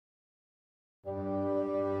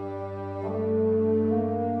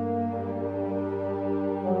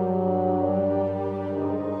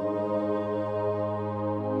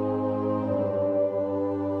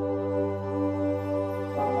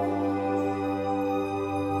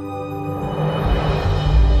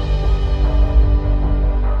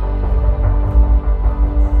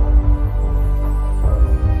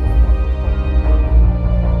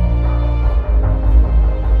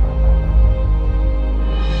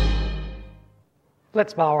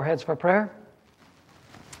Let's bow our heads for prayer.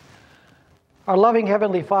 Our loving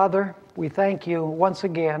Heavenly Father, we thank you once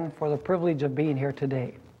again for the privilege of being here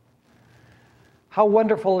today. How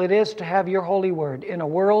wonderful it is to have your holy word in a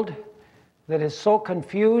world that is so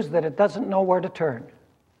confused that it doesn't know where to turn.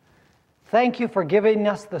 Thank you for giving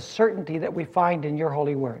us the certainty that we find in your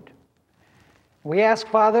holy word. We ask,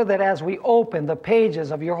 Father, that as we open the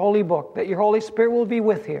pages of your holy book, that your Holy Spirit will be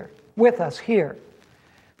with us here,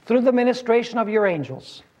 through the ministration of your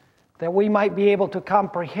angels, that we might be able to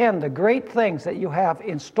comprehend the great things that you have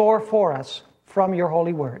in store for us from your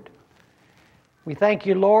holy word. We thank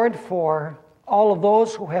you, Lord, for all of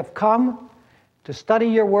those who have come to study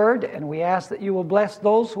your word, and we ask that you will bless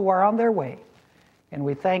those who are on their way. And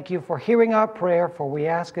we thank you for hearing our prayer, for we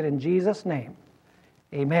ask it in Jesus' name.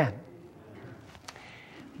 Amen.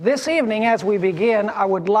 This evening, as we begin, I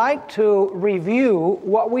would like to review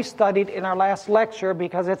what we studied in our last lecture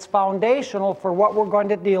because it's foundational for what we're going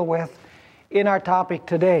to deal with in our topic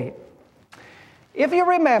today. If you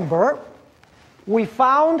remember, we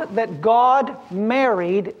found that God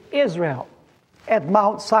married Israel at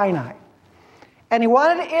Mount Sinai. And he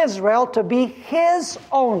wanted Israel to be his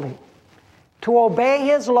only, to obey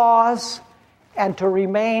his laws, and to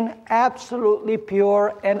remain absolutely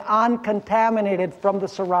pure and uncontaminated from the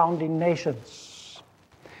surrounding nations.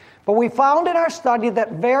 But we found in our study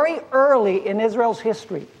that very early in Israel's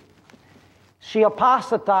history, she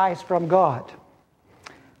apostatized from God.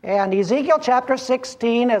 And Ezekiel chapter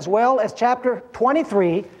 16, as well as chapter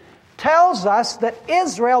 23, tells us that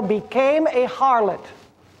Israel became a harlot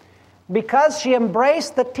because she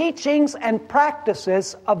embraced the teachings and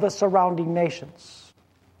practices of the surrounding nations.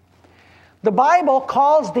 The Bible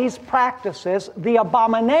calls these practices the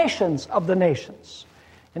abominations of the nations.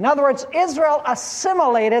 In other words, Israel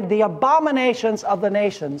assimilated the abominations of the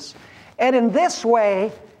nations, and in this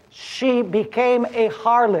way, she became a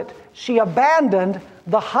harlot. She abandoned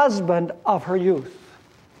the husband of her youth.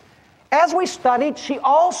 As we studied, she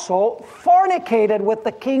also fornicated with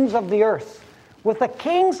the kings of the earth, with the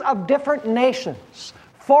kings of different nations,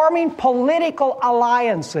 forming political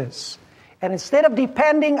alliances. And instead of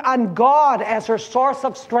depending on God as her source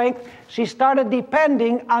of strength, she started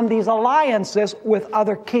depending on these alliances with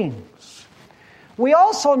other kings. We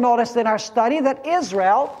also noticed in our study that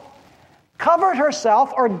Israel covered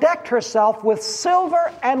herself or decked herself with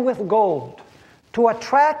silver and with gold to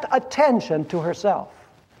attract attention to herself.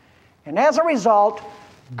 And as a result,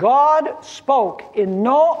 God spoke in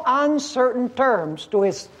no uncertain terms to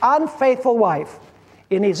his unfaithful wife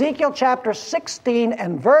in Ezekiel chapter 16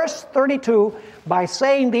 and verse 32 by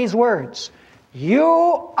saying these words,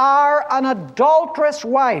 "You are an adulterous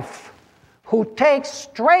wife who takes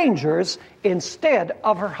strangers instead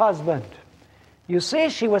of her husband." You see,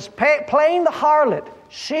 she was playing the harlot.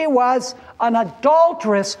 She was an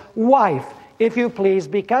adulterous wife, if you please,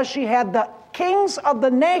 because she had the kings of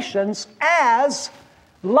the nations as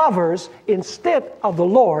lovers instead of the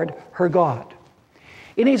Lord her God.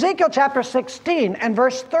 In Ezekiel chapter 16 and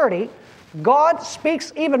verse 30, God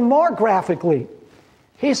speaks even more graphically.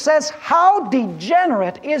 He says, "How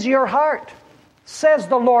degenerate is your heart, says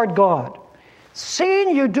the Lord God,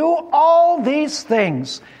 seeing you do all these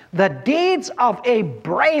things, the deeds of a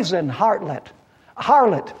brazen harlot."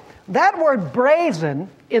 That word brazen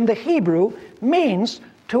in the Hebrew means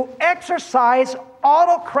to exercise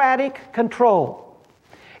autocratic control.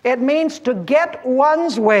 It means to get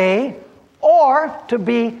one's way or to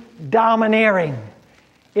be domineering.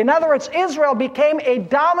 In other words, Israel became a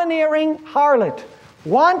domineering harlot,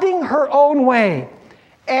 wanting her own way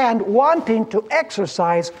and wanting to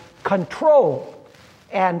exercise control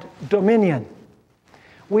and dominion.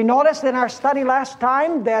 We noticed in our study last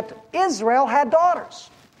time that Israel had daughters,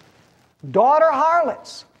 daughter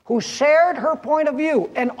harlots, who shared her point of view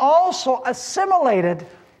and also assimilated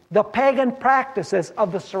the pagan practices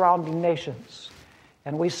of the surrounding nations.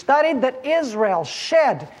 And we studied that Israel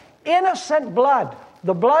shed innocent blood.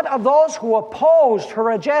 The blood of those who opposed her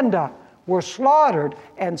agenda were slaughtered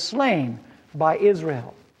and slain by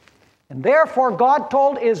Israel. And therefore God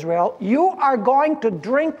told Israel, "You are going to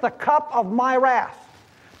drink the cup of my wrath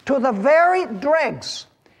to the very dregs,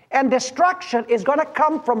 and destruction is going to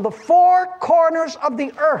come from the four corners of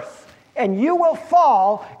the earth, and you will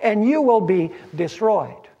fall and you will be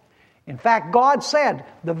destroyed." In fact, God said,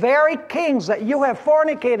 "The very kings that you have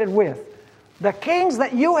fornicated with, the kings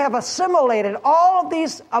that you have assimilated all of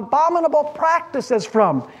these abominable practices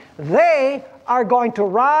from, they are going to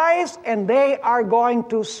rise and they are going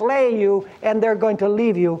to slay you and they're going to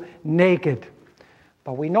leave you naked."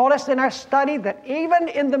 But we noticed in our study that even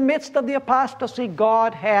in the midst of the apostasy,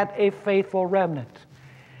 God had a faithful remnant.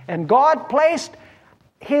 And God placed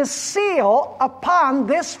his seal upon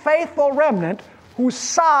this faithful remnant who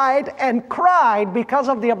sighed and cried because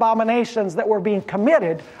of the abominations that were being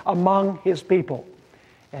committed among his people.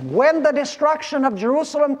 And when the destruction of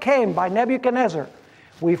Jerusalem came by Nebuchadnezzar,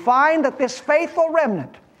 we find that this faithful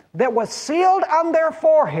remnant that was sealed on their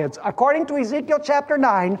foreheads, according to Ezekiel chapter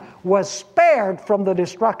 9, was spared from the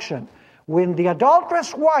destruction. When the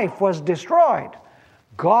adulterous wife was destroyed,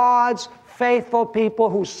 God's faithful people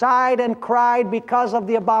who sighed and cried because of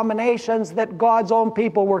the abominations that God's own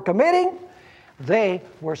people were committing, they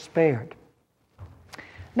were spared.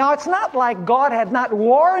 Now, it's not like God had not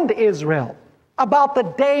warned Israel about the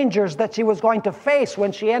dangers that she was going to face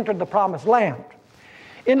when she entered the promised land.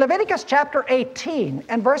 In Leviticus chapter 18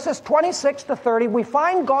 and verses 26 to 30, we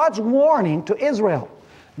find God's warning to Israel.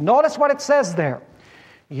 Notice what it says there.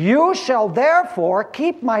 You shall therefore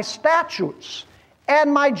keep my statutes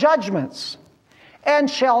and my judgments, and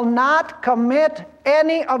shall not commit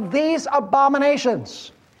any of these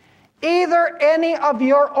abominations, either any of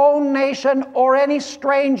your own nation or any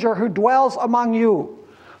stranger who dwells among you.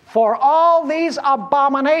 For all these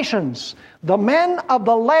abominations the men of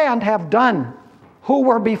the land have done, who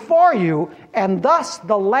were before you, and thus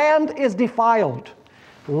the land is defiled,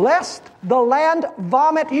 lest the land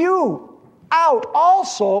vomit you out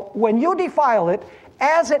also when you defile it,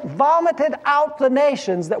 as it vomited out the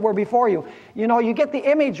nations that were before you. You know, you get the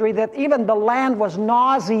imagery that even the land was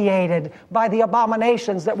nauseated by the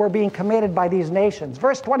abominations that were being committed by these nations.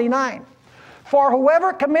 Verse 29, for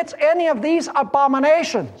whoever commits any of these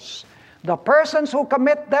abominations, the persons who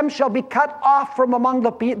commit them shall be cut off from among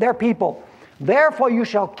their people. Therefore you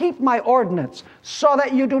shall keep my ordinance, so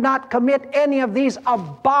that you do not commit any of these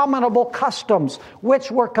abominable customs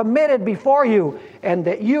which were committed before you, and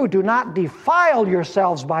that you do not defile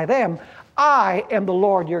yourselves by them. I am the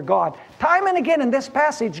Lord your God. Time and again in this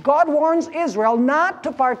passage, God warns Israel not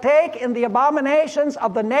to partake in the abominations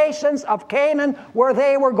of the nations of Canaan where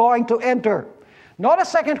they were going to enter.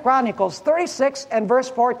 Notice 2 Chronicles 36 and verse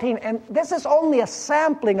 14, and this is only a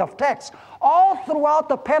sampling of texts. All throughout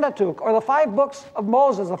the Pentateuch, or the 5 books of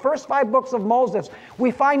Moses, the first 5 books of Moses, we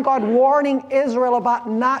find God warning Israel about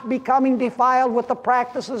not becoming defiled with the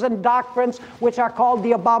practices and doctrines which are called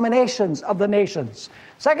the abominations of the nations.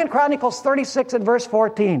 2 Chronicles 36 and verse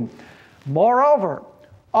 14. Moreover,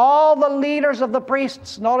 all the leaders of the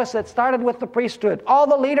priests, notice it started with the priesthood, all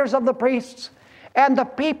the leaders of the priests and the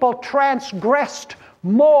people transgressed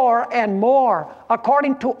more and more,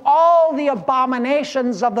 according to all the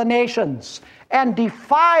abominations of the nations, and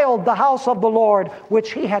defiled the house of the Lord,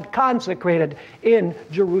 which he had consecrated in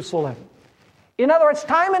Jerusalem. In other words,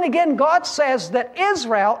 time and again, God says that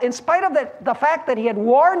Israel, in spite of the fact that he had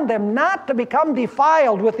warned them not to become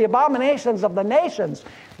defiled with the abominations of the nations,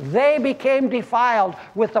 they became defiled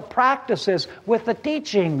with the practices, with the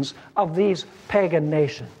teachings of these pagan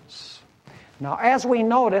nations. Now, as we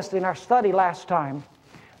noticed in our study last time,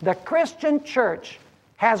 the Christian church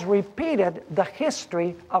has repeated the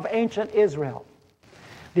history of ancient Israel.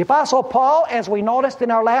 The Apostle Paul, as we noticed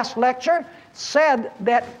in our last lecture, said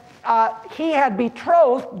that he had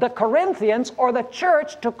betrothed the Corinthians, or the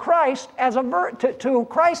church, to Christ as a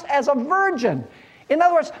virgin. In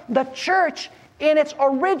other words, the church in its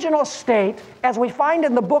original state, as we find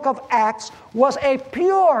in the book of Acts, was a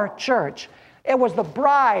pure church. It was the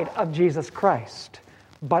bride of Jesus Christ.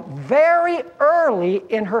 But very early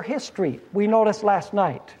in her history, we noticed last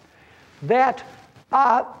night that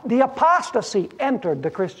the apostasy entered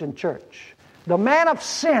the Christian church. The man of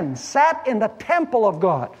sin sat in the temple of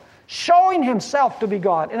God, showing himself to be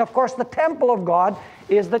God. And of course, the temple of God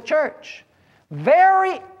is the church.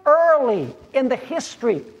 Very early in the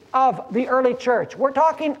history of the early church, we're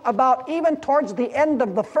talking about even towards the end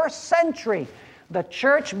of the 1st century, the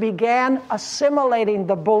church began assimilating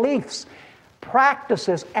the beliefs,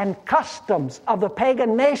 practices, and customs of the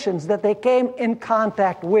pagan nations that they came in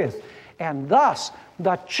contact with. And thus,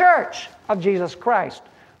 the church of Jesus Christ,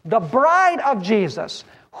 the bride of Jesus,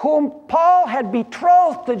 whom Paul had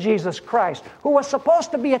betrothed to Jesus Christ, who was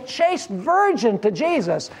supposed to be a chaste virgin to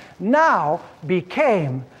Jesus, now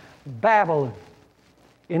became Babylon.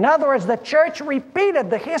 In other words, the church repeated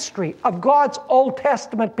the history of God's Old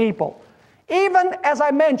Testament people. Even, as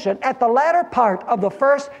I mentioned, at the latter part of the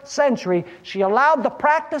 1st century, she allowed the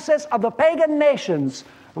practices of the pagan nations,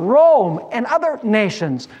 Rome and other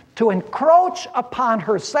nations, to encroach upon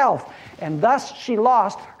herself, and thus she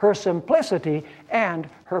lost her simplicity and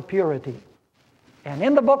her purity. And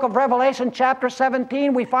in the book of Revelation, chapter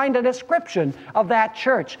 17, we find a description of that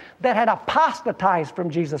church that had apostatized from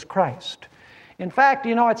Jesus Christ. In fact,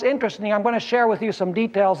 it's interesting. I'm going to share with you some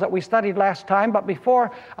details that we studied last time, but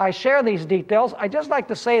before I share these details, I'd just like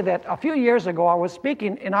to say that a few years ago I was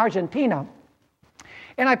speaking in Argentina,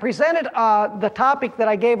 and I presented the topic that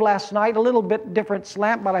I gave last night, a little bit different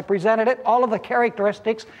slant, but I presented it, all of the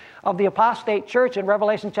characteristics of the apostate church in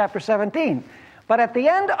Revelation chapter 17. But at the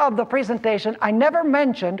end of the presentation, I never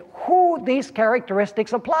mentioned who these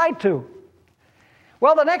characteristics applied to.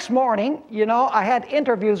 Well, the next morning, I had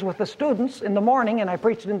interviews with the students in the morning, and I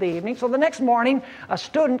preached in the evening. So the next morning, a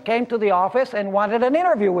student came to the office and wanted an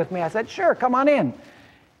interview with me. I said, sure, come on in.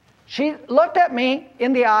 She looked at me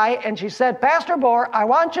in the eye, and she said, Pastor Bohr, I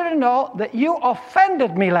want you to know that you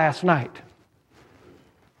offended me last night.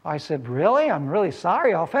 I said, really? I'm really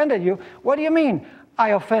sorry I offended you. What do you mean I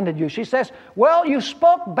offended you? She says, well, you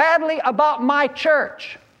spoke badly about my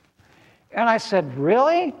church. And I said,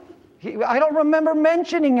 really? I don't remember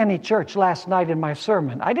mentioning any church last night in my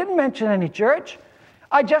sermon. I didn't mention any church.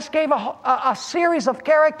 I just gave a series of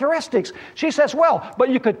characteristics. She says, well, but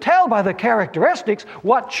you could tell by the characteristics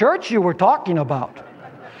what church you were talking about.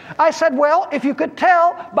 I said, well, if you could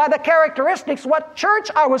tell by the characteristics what church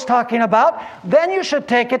I was talking about, then you should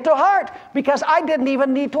take it to heart, because I didn't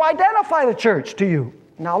even need to identify the church to you.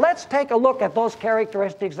 Now let's take a look at those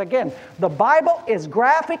characteristics again. The Bible is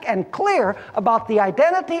graphic and clear about the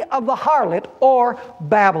identity of the harlot or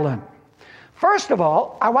Babylon. First of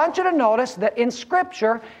all, I want you to notice that in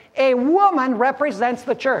Scripture, a woman represents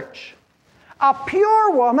the church. A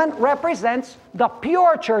pure woman represents the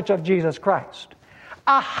pure church of Jesus Christ.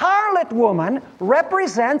 A harlot woman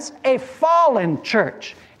represents a fallen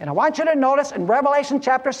church. And I want you to notice in Revelation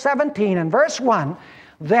chapter 17 and verse 1,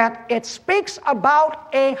 that it speaks about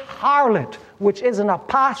a harlot, which is an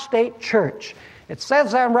apostate church. It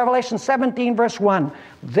says there in Revelation 17, verse 1,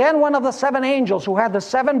 then one of the 7 angels who had the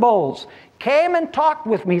 7 bowls came and talked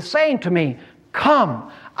with me, saying to me,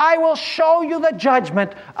 come, I will show you the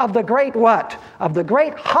judgment of the great what? Of the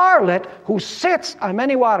great harlot who sits on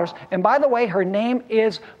many waters. And by the way, her name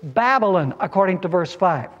is Babylon, according to verse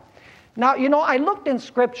 5. Now, I looked in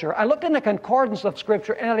Scripture, I looked in the concordance of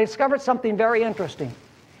Scripture, and I discovered something very interesting.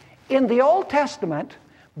 In the Old Testament,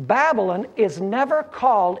 Babylon is never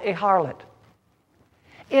called a harlot.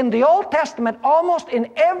 In the Old Testament, almost in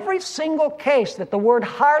every single case that the word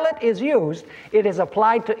harlot is used, it is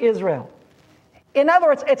applied to Israel. In other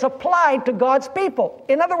words, it's applied to God's people.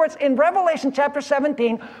 In other words, in Revelation chapter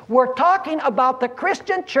 17, we're talking about the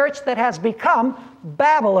Christian church that has become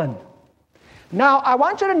Babylon. Now, I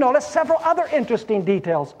want you to notice several other interesting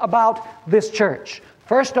details about this church.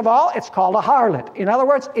 First of all, it's called a harlot. In other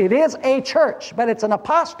words, it is a church, but it's an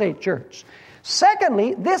apostate church.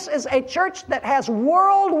 Secondly, this is a church that has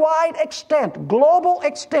worldwide extent, global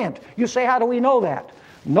extent. You say, how do we know that?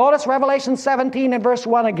 Notice Revelation 17 and verse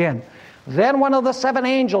 1 again. Then one of the 7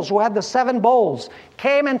 angels who had the 7 bowls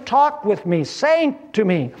came and talked with me, saying to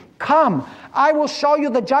me, come, I will show you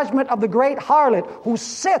the judgment of the great harlot who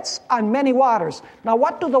sits on many waters. Now,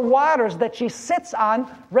 what do the waters that she sits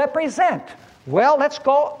on represent? Well, let's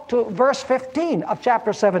go to verse 15 of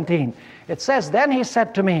chapter 17. It says, then he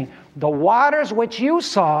said to me, the waters which you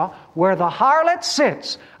saw where the harlot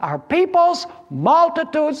sits are peoples,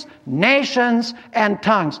 multitudes, nations, and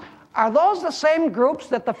tongues. Are those the same groups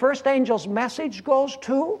that the first angel's message goes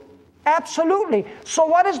to? Absolutely. So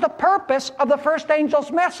what is the purpose of the first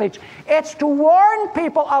angel's message? It's to warn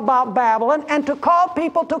people about Babylon and to call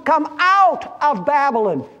people to come out of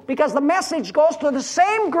Babylon, because the message goes to the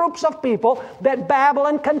same groups of people that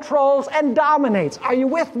Babylon controls and dominates. Are you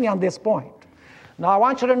with me on this point? Now I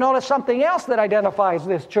want you to notice something else that identifies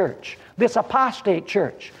this church, this apostate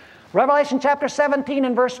church. Revelation chapter 17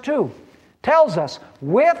 and verse 2. Tells us,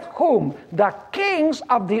 with whom the kings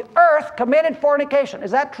of the earth committed fornication. Is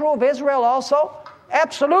that true of Israel also?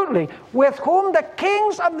 Absolutely. With whom the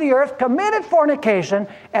kings of the earth committed fornication,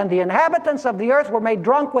 and the inhabitants of the earth were made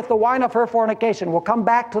drunk with the wine of her fornication. We'll come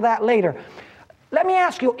back to that later. Let me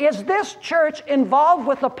ask you, is this church involved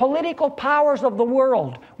with the political powers of the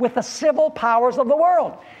world, with the civil powers of the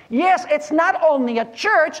world? Yes, it's not only a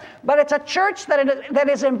church, but it's a church that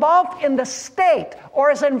is involved in the state,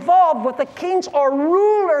 or is involved with the kings or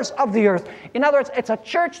rulers of the earth. In other words, it's a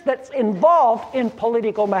church that's involved in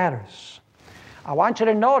political matters. I want you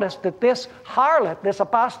to notice that this harlot, this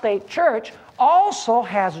apostate church, also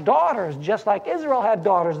has daughters, just like Israel had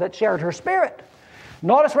daughters that shared her spirit.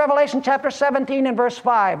 Notice Revelation chapter 17 and verse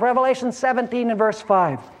 5. Revelation 17 and verse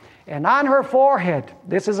 5. And on her forehead,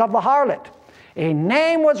 this is of the harlot, a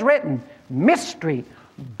name was written, Mystery,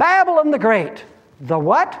 Babylon the Great. The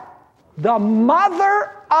what? The mother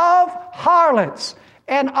of harlots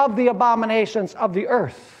and of the abominations of the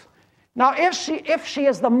earth. Now, if she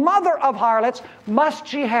is the mother of harlots, must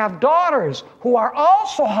she have daughters who are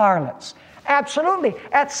also harlots? Absolutely.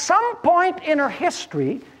 At some point in her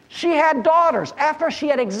history, she had daughters. After she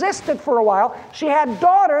had existed for a while, she had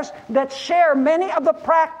daughters that share many of the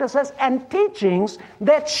practices and teachings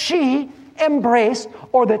that she embraced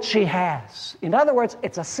or that she has. In other words,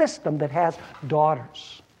 it's a system that has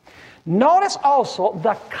daughters. Notice also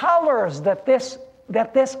the colors that this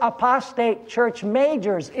apostate church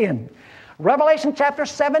majors in. Revelation chapter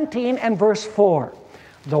 17 and verse 4.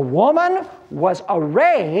 The woman was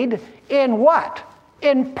arrayed in what?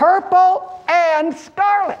 In purple and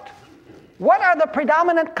scarlet. What are the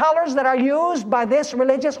predominant colors that are used by this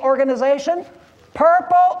religious organization?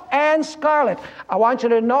 Purple and scarlet. I want you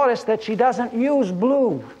to notice that she doesn't use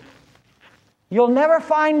blue. You'll never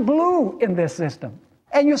find blue in this system.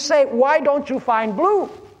 And you say, why don't you find blue?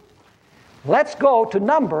 Let's go to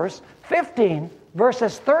Numbers 15,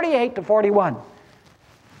 verses 38 to 41.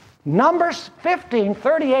 Numbers 15,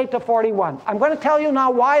 38 to 41. I'm going to tell you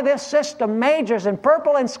now why this system majors in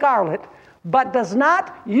purple and scarlet, but does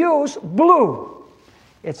not use blue.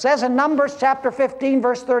 It says in Numbers chapter 15,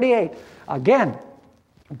 verse 38, again,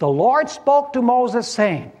 the Lord spoke to Moses,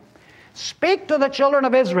 saying, speak to the children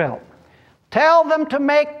of Israel. Tell them to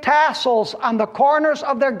make tassels on the corners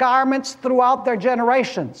of their garments throughout their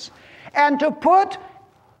generations, and to put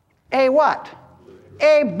a what?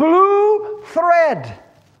 A blue thread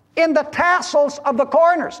in the tassels of the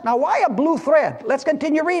corners. Now, why a blue thread? Let's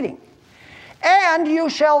continue reading. And you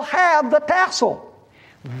shall have the tassel,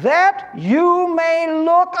 that you may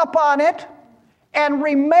look upon it and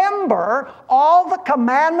remember all the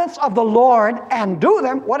commandments of the Lord and do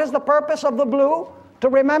them. What is the purpose of the blue? To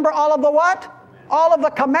remember all of the what? All of the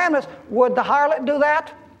commandments. Would the harlot do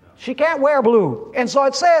that? She can't wear blue. And so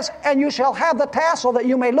it says, and you shall have the tassel that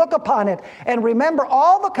you may look upon it and remember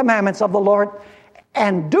all the commandments of the Lord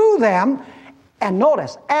and do them. And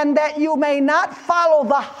notice, and that you may not follow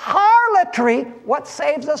the harlotry. What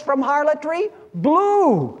saves us from harlotry?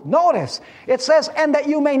 Blue. Notice, it says, and that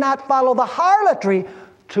you may not follow the harlotry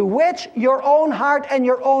to which your own heart and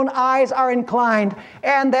your own eyes are inclined,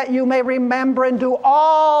 and that you may remember and do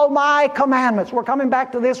all my commandments. We're coming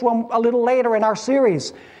back to this one a little later in our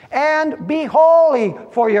series. And be holy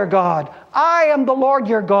for your God. I am the Lord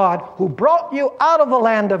your God, who brought you out of the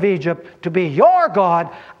land of Egypt to be your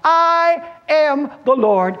God. I am the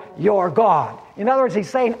Lord your God. In other words, he's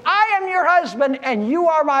saying, I am your husband and you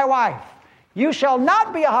are my wife. You shall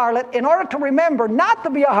not be a harlot. In order to remember not to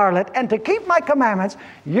be a harlot and to keep my commandments,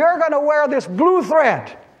 you're going to wear this blue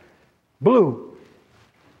thread. Blue.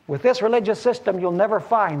 With this religious system, you'll never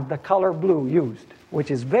find the color blue used,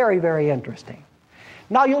 which is very, very interesting.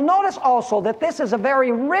 Now, you'll notice also that this is a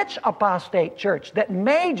very rich apostate church that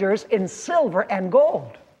majors in silver and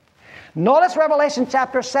gold. Notice Revelation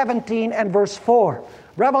chapter 17 and verse 4.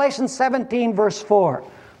 Revelation 17, verse 4.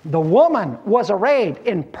 The woman was arrayed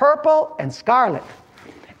in purple and scarlet,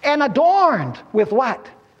 and adorned with what?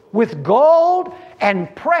 With gold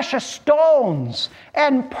and precious stones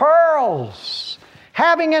and pearls,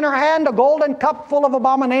 having in her hand a golden cup full of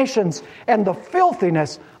abominations and the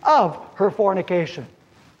filthiness of her fornication.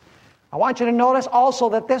 I want you to notice also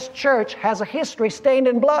that this church has a history stained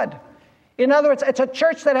in blood. In other words, it's a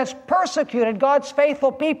church that has persecuted God's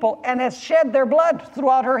faithful people and has shed their blood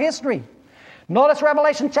throughout her history. Notice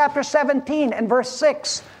Revelation chapter 17 and verse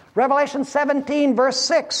 6. Revelation 17, verse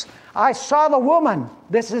 6. I saw the woman,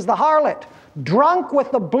 this is the harlot, drunk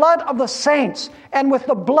with the blood of the saints and with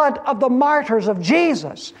the blood of the martyrs of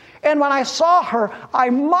Jesus. And when I saw her, I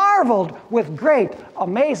marveled with great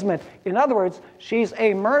amazement. In other words, she's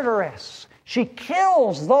a murderess. She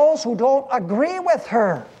kills those who don't agree with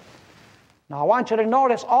her. Now, I want you to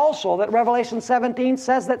notice also that Revelation 17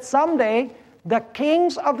 says that someday the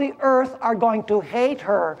kings of the earth are going to hate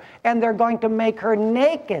her, and they're going to make her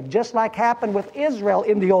naked, just like happened with Israel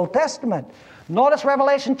in the Old Testament. Notice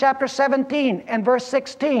Revelation chapter 17 and verse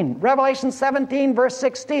 16. Revelation 17, verse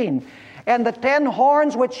 16. And the 10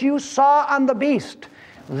 horns which you saw on the beast,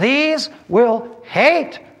 these will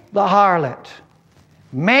hate the harlot,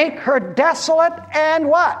 make her desolate and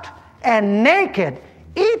what? And naked,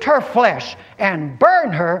 eat her flesh, and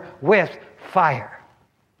burn her with fire.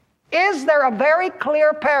 Is there a very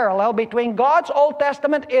clear parallel between God's Old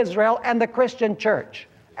Testament Israel and the Christian church?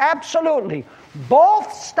 Absolutely.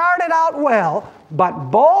 Both started out well, but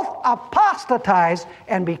both apostatized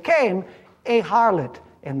and became a harlot.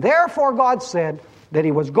 And therefore God said that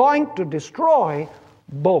he was going to destroy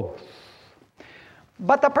both.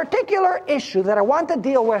 But the particular issue that I want to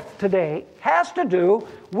deal with today has to do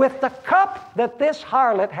with the cup that this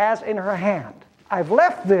harlot has in her hand. I've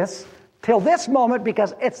left this till this moment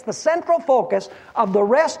because it's the central focus of the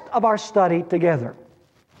rest of our study together.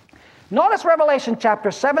 Notice Revelation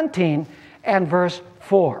chapter 17 and verse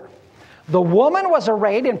 4. The woman was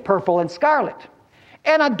arrayed in purple and scarlet,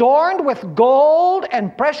 and adorned with gold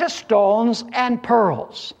and precious stones and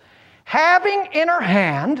pearls, having in her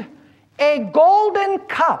hand a golden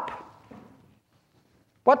cup.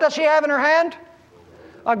 What does she have in her hand?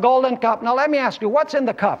 A golden cup. Now let me ask you, what's in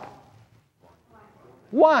the cup?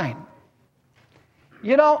 Wine.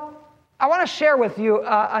 You know, I want to share with you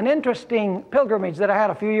an interesting pilgrimage that I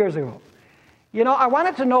had a few years ago. You know, I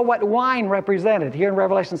wanted to know what wine represented here in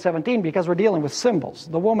Revelation 17 because we're dealing with symbols.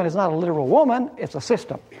 The woman is not a literal woman, it's a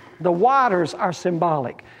system. The waters are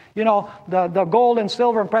symbolic. You know, the gold and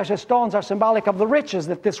silver and precious stones are symbolic of the riches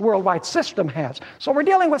that this worldwide system has. So we're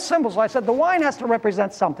dealing with symbols. So I said the wine has to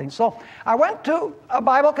represent something. So I went to a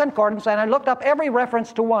Bible concordance and I looked up every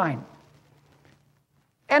reference to wine.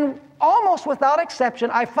 And almost without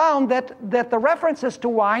exception, I found that the references to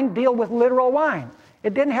wine deal with literal wine.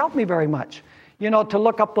 It didn't help me very much, you know, to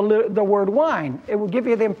look up the word wine. It would give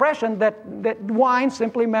you the impression that wine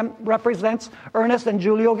simply represents Ernest and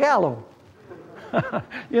Julio Gallo.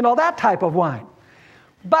 You know, that type of wine.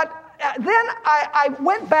 But then I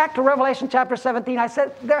went back to Revelation chapter 17. I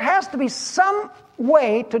said, there has to be some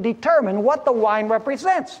way to determine what the wine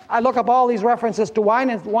represents. I look up all these references to wine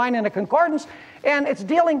and wine in a concordance, and it's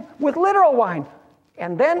dealing with literal wine.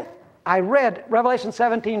 And then I read Revelation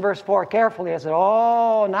 17 verse 4 carefully. I said,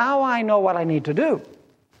 oh, now I know what I need to do.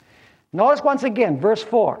 Notice once again, verse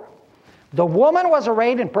 4. The woman was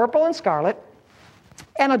arrayed in purple and scarlet,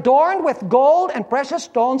 and adorned with gold and precious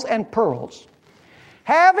stones and pearls,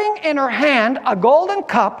 having in her hand a golden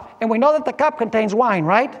cup, and we know that the cup contains wine,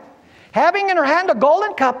 right? Having in her hand a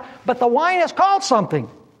golden cup, but the wine is called something.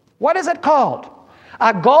 What is it called?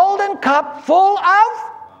 A golden cup full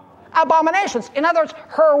of abominations. In other words,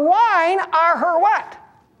 her wine are her what?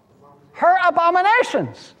 Her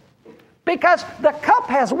abominations. Because the cup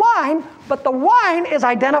has wine, but the wine is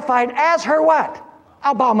identified as her what?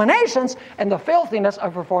 Abominations and the filthiness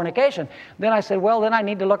of her fornication. Then I said, well, then I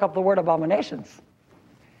need to look up the word abominations.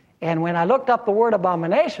 And when I looked up the word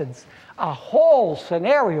abominations, a whole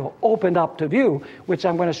scenario opened up to view, which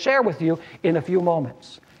I'm going to share with you in a few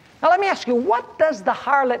moments. Now let me ask you, what does the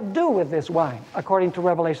harlot do with this wine, according to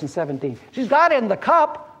Revelation 17? She's got in the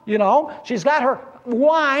cup, you know, she's got her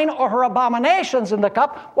wine or her abominations in the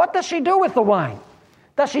cup. What does she do with the wine?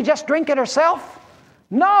 Does she just drink it herself?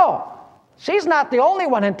 No. She's not the only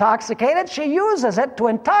one intoxicated. She uses it to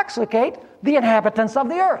intoxicate the inhabitants of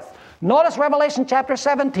the earth. Notice Revelation chapter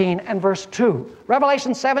 17 and verse 2.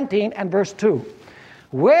 Revelation 17 and verse 2.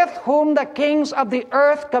 With whom the kings of the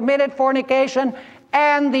earth committed fornication,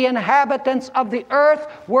 and the inhabitants of the earth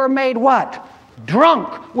were made what?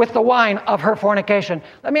 Drunk with the wine of her fornication.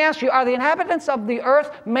 Let me ask you, are the inhabitants of the earth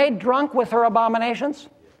made drunk with her abominations?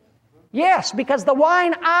 Yes, because the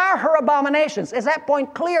wine are her abominations. Is that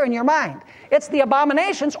point clear in your mind? It's the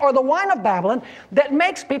abominations or the wine of Babylon that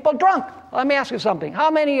makes people drunk. Let me ask you something. How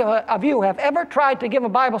many of you have ever tried to give a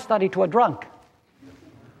Bible study to a drunk?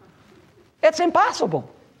 It's impossible.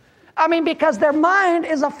 I mean, because their mind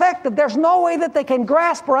is affected. There's no way that they can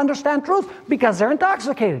grasp or understand truth because they're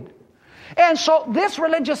intoxicated. And so this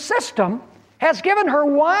religious system has given her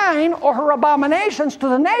wine or her abominations to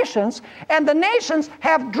the nations, and the nations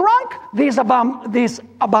have drunk these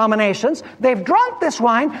abominations. They've drunk this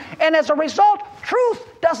wine, and as a result,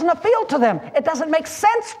 truth doesn't appeal to them. It doesn't make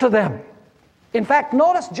sense to them. In fact,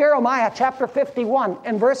 notice Jeremiah chapter 51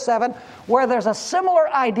 and verse 7, where there's a similar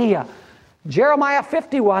idea. Jeremiah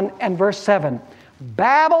 51 and verse 7.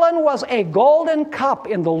 Babylon was a golden cup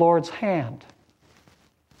in the Lord's hand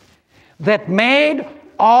that made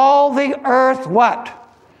all the earth what?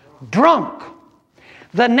 Drunk.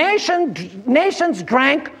 The nations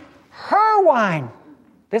drank her wine.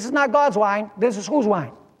 This is not God's wine. This is whose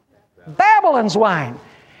wine? Babylon's wine.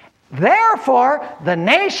 Therefore, the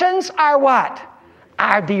nations are what?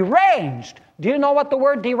 Are deranged. Do you know what the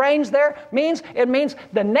word deranged there means? It means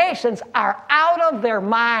the nations are out of their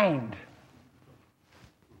mind.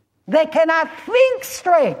 They cannot think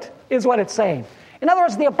straight, is what it's saying. In other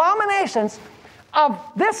words, the abominations of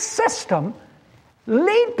this system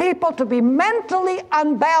lead people to be mentally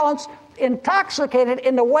unbalanced, intoxicated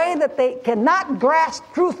in a way that they cannot grasp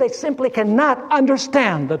truth. They simply cannot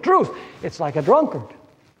understand the truth. It's like a drunkard.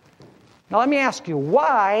 Now let me ask you,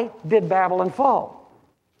 why did Babylon fall?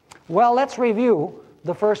 Well, let's review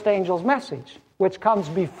the first angel's message, which comes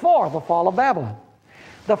before the fall of Babylon.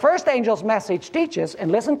 The first angel's message teaches, and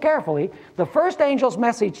listen carefully, the first angel's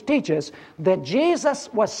message teaches that Jesus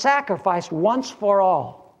was sacrificed once for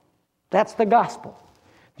all. That's the gospel.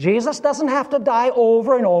 Jesus doesn't have to die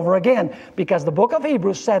over and over again, because the book of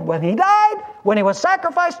Hebrews said when he died, when he was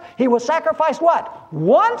sacrificed what?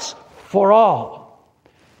 Once for all.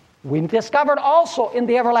 We discovered also in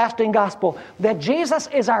the everlasting gospel that Jesus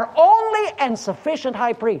is our only and sufficient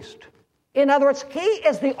high priest. In other words, he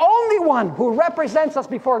is the only one who represents us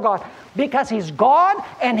before God, because he's God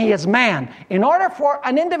and he is man. In order for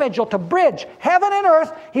an individual to bridge heaven and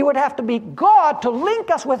earth, he would have to be God to link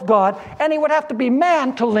us with God, and he would have to be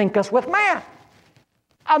man to link us with man.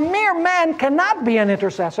 A mere man cannot be an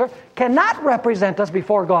intercessor, cannot represent us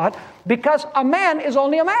before God, because a man is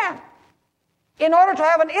only a man. In order to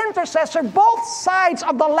have an intercessor, both sides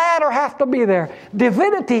of the ladder have to be there,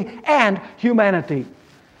 divinity and humanity.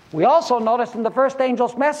 We also noticed in the first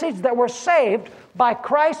angel's message that we're saved by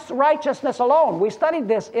Christ's righteousness alone. We studied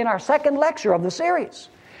this in our second lecture of the series.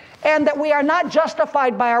 And that we are not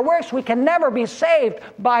justified by our works. We can never be saved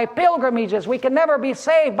by pilgrimages. We can never be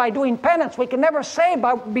saved by doing penance. We can never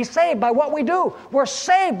be saved by what we do. We're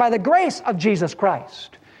saved by the grace of Jesus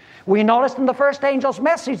Christ. We noticed in the first angel's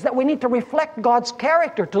message that we need to reflect God's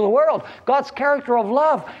character to the world. God's character of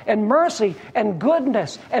love and mercy and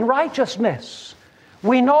goodness and righteousness.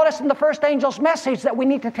 We noticed in the first angel's message that we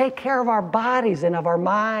need to take care of our bodies and of our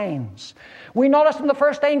minds. We noticed in the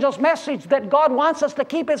first angel's message that God wants us to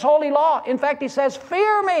keep his holy law. In fact, he says,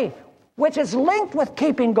 "Fear me," which is linked with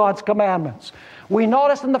keeping God's commandments. We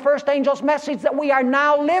noticed in the first angel's message that we are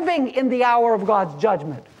now living in the hour of God's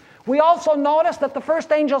judgment. We also noticed that the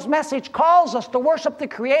first angel's message calls us to worship the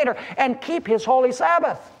Creator and keep his holy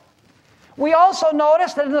Sabbath. We also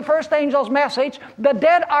noticed that in the first angel's message, the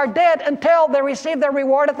dead are dead until they receive their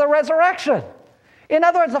reward at the resurrection. In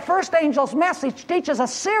other words, the first angel's message teaches a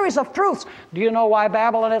series of truths. Do you know why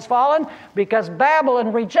Babylon has fallen? Because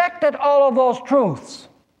Babylon rejected all of those truths.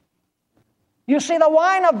 You see, the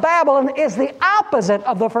wine of Babylon is the opposite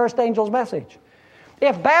of the first angel's message.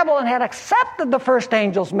 If Babylon had accepted the first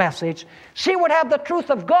angel's message, she would have the truth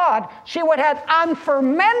of God. She would have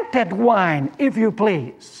unfermented wine, if you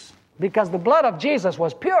please. Because the blood of Jesus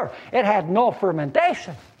was pure. It had no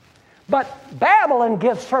fermentation. But Babylon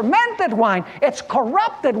gives fermented wine. It's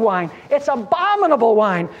corrupted wine. It's abominable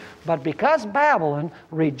wine. But because Babylon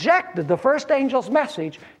rejected the first angel's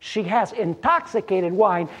message, she has intoxicated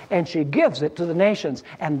wine and she gives it to the nations.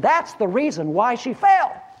 And that's the reason why she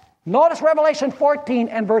fell. Notice Revelation 14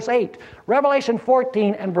 and verse 8. Revelation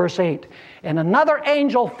 14 and verse 8. And another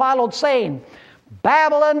angel followed, saying,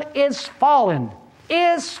 "Babylon is fallen,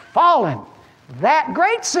 that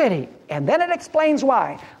great city." And then it explains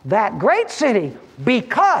why. That great city,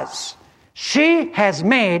 because she has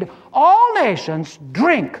made all nations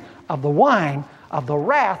drink of the wine of the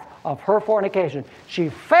wrath of her fornication. She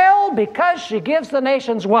fell because she gives the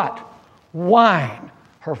nations what? Wine.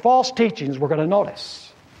 Her false teachings, we're going to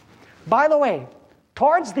notice. By the way,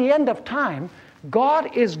 towards the end of time,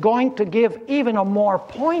 God is going to give even a more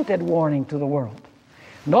pointed warning to the world.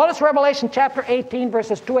 Notice Revelation chapter 18,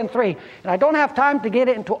 verses 2 and 3. And I don't have time to get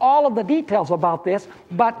into all of the details about this,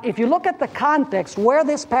 but if you look at the context where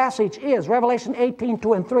this passage is, Revelation 18,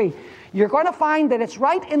 2 and 3, you're going to find that it's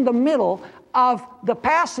right in the middle of the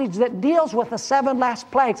passage that deals with the 7 last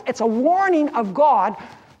plagues. It's a warning of God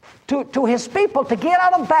to his people to get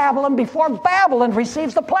out of Babylon before Babylon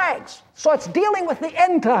receives the plagues. So it's dealing with the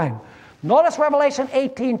end time. Notice Revelation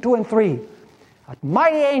 18, 2 and 3. A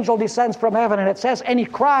mighty angel descends from heaven, and it says, "And he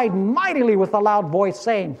cried mightily with a loud voice,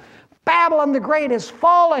 saying, Babylon the great is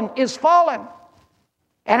fallen,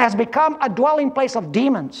 and has become a dwelling place of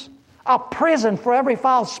demons, a prison for every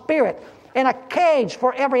foul spirit, and a cage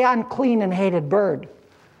for every unclean and hated bird.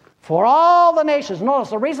 For all the nations,"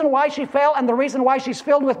 notice the reason why she fell and the reason why she's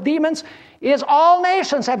filled with demons is all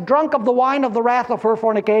nations have drunk of the wine of the wrath of her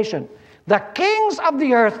fornication. The kings of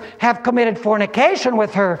the earth have committed fornication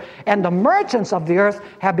with her, and the merchants of the earth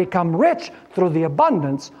have become rich through the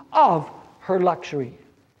abundance of her luxury.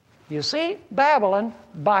 You see, Babylon,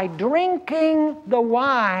 by drinking the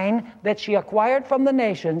wine that she acquired from the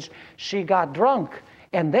nations, she got drunk.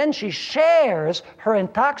 And then she shares her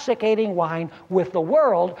intoxicating wine with the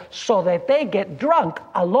world so that they get drunk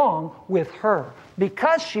along with her.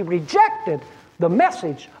 Because she rejected the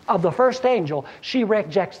message of the first angel, she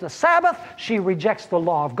rejects the Sabbath, she rejects the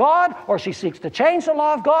law of God, or she seeks to change the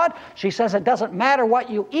law of God. She says it doesn't matter what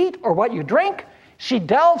you eat or what you drink. She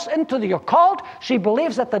delves into the occult. She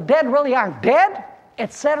believes that the dead really aren't dead,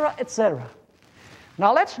 etc., etc.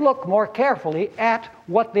 Now let's look more carefully at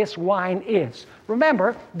what this wine is.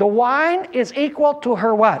 Remember, the wine is equal to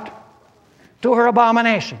her what? To her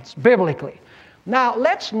abominations, biblically. Now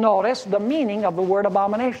let's notice the meaning of the word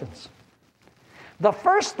abominations. The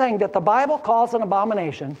first thing that the Bible calls an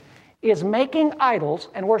abomination is making idols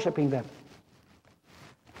and worshiping them.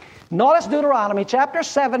 Notice Deuteronomy chapter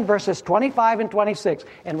 7, verses 25 and 26.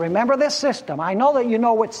 And remember this system. I know that you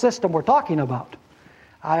know which system we're talking about.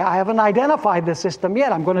 I haven't identified this system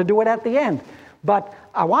yet. I'm going to do it at the end. But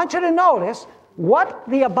I want you to notice what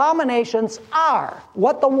the abominations are,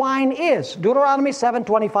 what the wine is. Deuteronomy 7,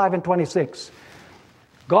 25 and 26.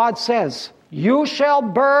 God says, "You shall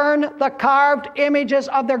burn the carved images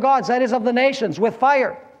of their gods," that is of the nations, "with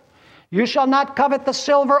fire. You shall not covet the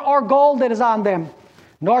silver or gold that is on them,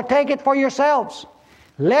 nor take it for yourselves,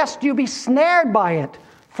 lest you be snared by it.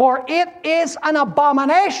 For it is an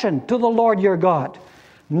abomination to the Lord your God.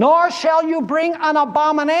 Nor shall you bring an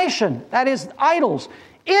abomination," that is idols,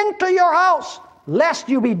 "into your house, lest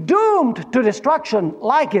you be doomed to destruction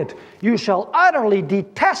like it. You shall utterly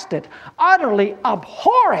detest it, utterly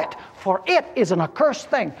abhor it, for it is an accursed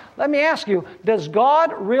thing." Let me ask you, does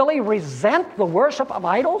God really resent the worship of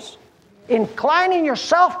idols? Inclining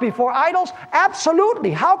yourself before idols?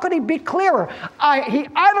 Absolutely. How could he be clearer? He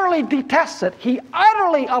utterly detests it. He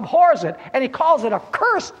utterly abhors it. And he calls it a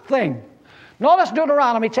cursed thing. Notice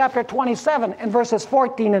Deuteronomy chapter 27 and verses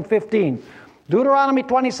 14 and 15. Deuteronomy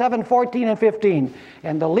 27, 14 and 15.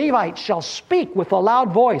 "And the Levites shall speak with a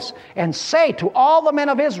loud voice and say to all the men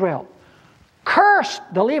of Israel," cursed,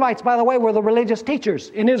 the Levites, by the way, were the religious teachers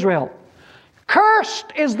in Israel,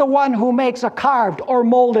 "Cursed is the one who makes a carved or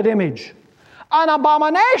molded image, an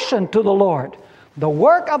abomination to the Lord, the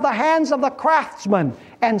work of the hands of the craftsman,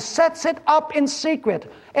 and sets it up in secret.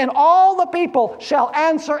 And all the people shall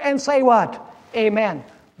answer and say" what? "Amen."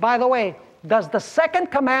 By the way, does the second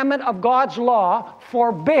commandment of God's law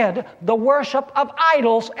forbid the worship of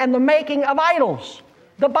idols and the making of idols?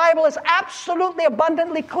 The Bible is absolutely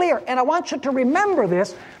abundantly clear. And I want you to remember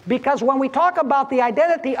this, because when we talk about the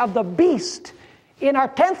identity of the beast, in our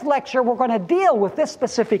 10th lecture, we're going to deal with this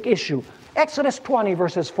specific issue. Exodus 20,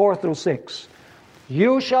 verses 4 through 6.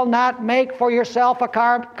 "You shall not make for yourself a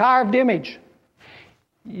carved image."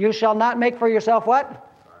 You shall not make for yourself what?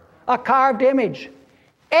 A carved image.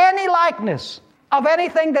 "Any likeness of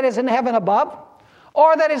anything that is in heaven above,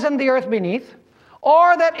 or that is in the earth beneath,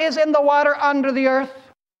 or that is in the water under the earth.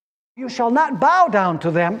 You shall not bow down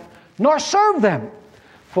to them, nor serve them.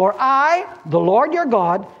 For I, the Lord your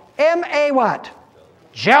God, am a" what?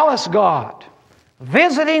 "Jealous God,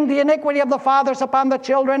 visiting the iniquity of the fathers upon the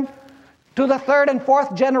children, to the third and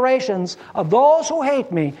fourth generations of those who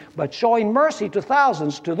hate me, but showing mercy to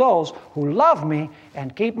thousands, to those who love me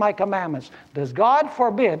and keep my commandments." Does God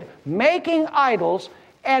forbid making idols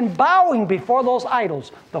and bowing before those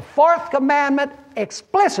idols? The fourth commandment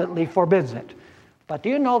explicitly forbids it. But do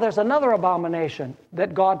you know there's another abomination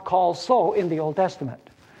that God calls so in the Old Testament?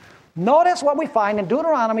 Notice what we find in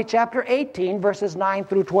Deuteronomy chapter 18, verses 9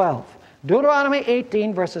 through 12. Deuteronomy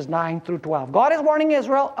 18, verses 9 through 12. God is warning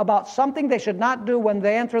Israel about something they should not do when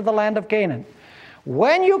they enter the land of Canaan.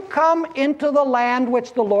 "When you come into the land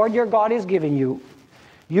which the Lord your God is giving you,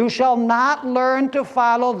 you shall not learn to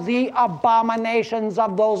follow the abominations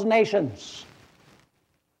of those nations."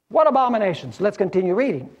 What abominations? Let's continue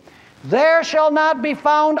reading. "There shall not be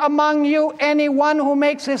found among you anyone who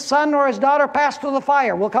makes his son or his daughter pass through the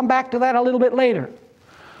fire." We'll come back to that a little bit later.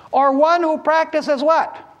 "Or one who practices"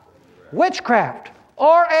 what? "Witchcraft,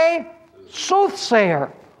 or a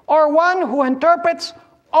soothsayer, or one who interprets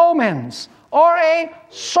omens, or a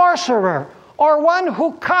sorcerer, or one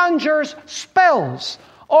who conjures spells,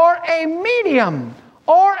 or a medium,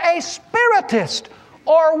 or a spiritist,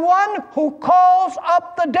 or one who calls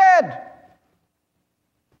up the dead."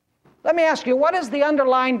 Let me ask you, what is the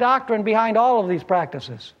underlying doctrine behind all of these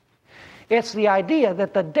practices? It's the idea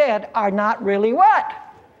that the dead are not really what?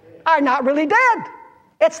 Are not really dead.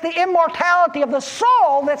 It's the immortality of the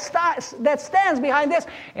soul that stands behind this.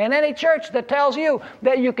 And any church that tells you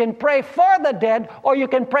that you can pray for the dead or you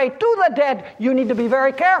can pray to the dead, you need to be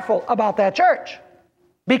very careful about that church,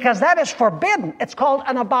 because that is forbidden. It's called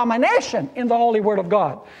an abomination in the Holy Word of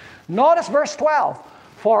God. Notice verse 12.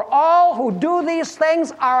 "For all who do these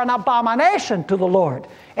things are an abomination to the Lord.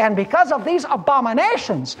 And because of these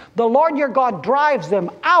abominations, the Lord your God drives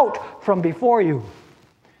them out from before you."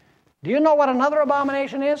 Do you know what another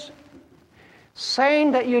abomination is?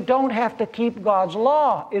 Saying that you don't have to keep God's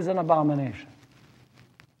law is an abomination.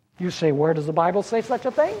 You say, where does the Bible say such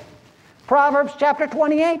a thing? Proverbs chapter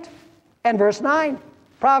 28 and verse 9.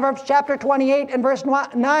 Proverbs chapter 28 and verse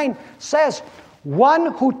 9 says, "One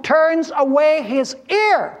who turns away his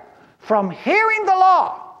ear from hearing the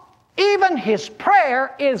law, even his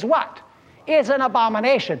prayer is" what? is an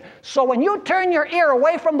abomination. So when you turn your ear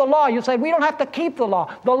away from the law, you say, we don't have to keep the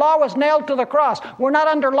law. The law was nailed to the cross. We're not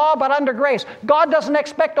under law, but under grace. God doesn't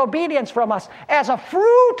expect obedience from us. As a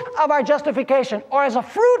fruit of our justification, or as a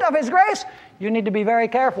fruit of His grace, you need to be very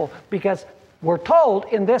careful, because we're told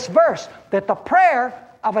in this verse that the prayer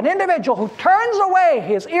of an individual who turns away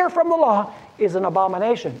his ear from the law is an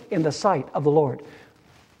abomination in the sight of the Lord.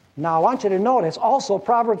 Now I want you to notice also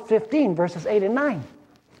Proverbs 15, verses 8 and 9.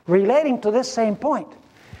 Relating to this same point.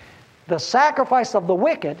 The sacrifice of the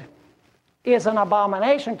wicked is an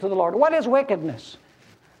abomination to the Lord. What is wickedness?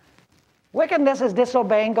 Wickedness is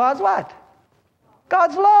disobeying God's what?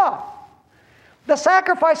 God's law. The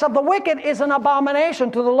sacrifice of the wicked is an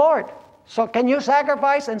abomination to the Lord. So can you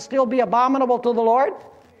sacrifice and still be abominable to the Lord?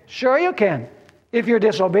 Sure you can. If you're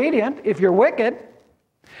disobedient, if you're wicked.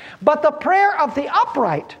 But the prayer of the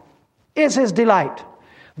upright is His delight.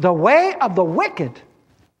 The way of the wicked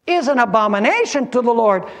is an abomination to the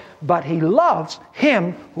Lord, but He loves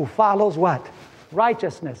him who follows what?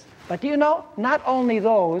 Righteousness. But you know, not only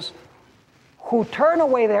those who turn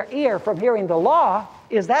away their ear from hearing the law,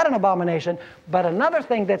 is that an abomination? But another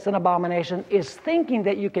thing that's an abomination is thinking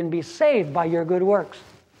that you can be saved by your good works.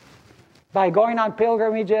 By going on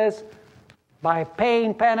pilgrimages, by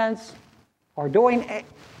paying penance, or doing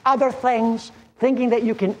other things, thinking that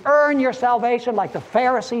you can earn your salvation like the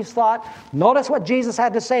Pharisees thought. Notice what Jesus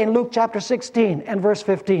had to say in Luke chapter 16 and verse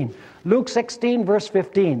 15. Luke 16, verse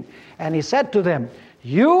 15. And He said to them,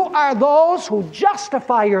 you are those who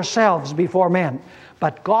justify yourselves before men,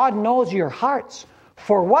 but God knows your hearts.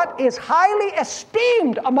 For what is highly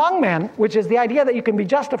esteemed among men, which is the idea that you can be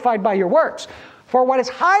justified by your works, for what is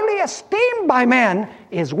highly esteemed by men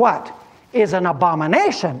is what? Is an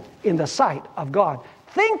abomination in the sight of God.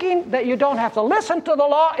 Thinking that you don't have to listen to the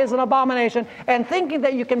law is an abomination, and thinking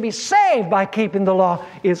that you can be saved by keeping the law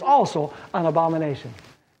is also an abomination.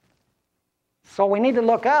 So we need to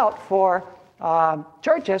look out for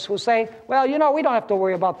churches who say, well, you know, we don't have to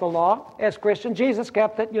worry about the law as Christians. Jesus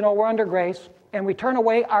kept it, you know, we're under grace, and we turn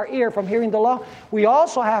away our ear from hearing the law. We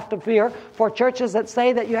also have to fear for churches that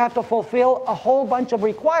say that you have to fulfill a whole bunch of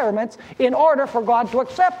requirements in order for God to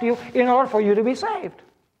accept you, in order for you to be saved.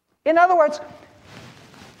 In other words,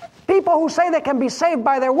 people who say they can be saved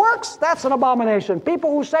by their works, that's an abomination.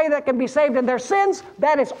 People who say they can be saved in their sins,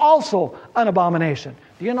 that is also an abomination.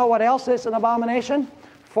 Do you know what else is an abomination?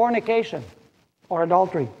 Fornication or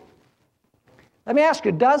adultery. Let me ask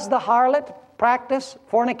you, does the harlot practice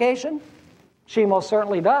fornication? She most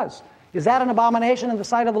certainly does. Is that an abomination in the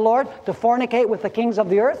sight of the Lord, to fornicate with the kings of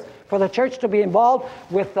the earth? For the church to be involved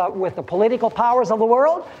with the political powers of the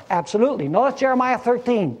world? Absolutely. Notice Jeremiah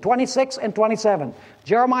 13, 26 and 27.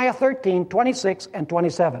 Jeremiah 13, 26 and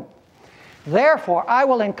 27. Therefore, I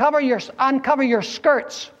will uncover your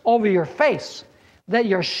skirts over your face, that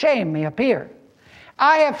your shame may appear.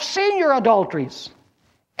 I have seen your adulteries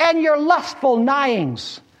and your lustful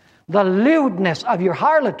nightings, the lewdness of your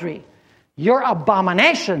harlotry, your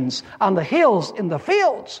abominations on the hills in the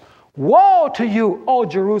fields. Woe to you, O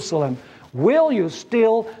Jerusalem! Will you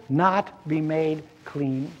still not be made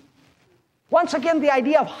clean? Once again, the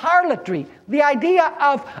idea of harlotry, the idea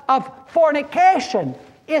of fornication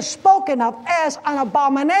is spoken of as an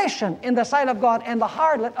abomination in the sight of God. And the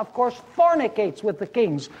harlot, of course, fornicates with the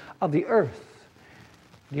kings of the earth.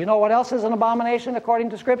 Do you know what else is an abomination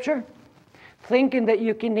according to Scripture? Thinking that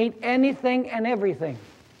you can eat anything and everything.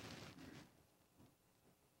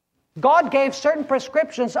 God gave certain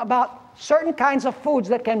prescriptions about certain kinds of foods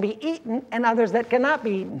that can be eaten and others that cannot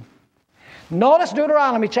be eaten. Notice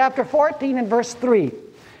Deuteronomy chapter 14 and verse 3.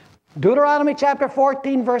 Deuteronomy chapter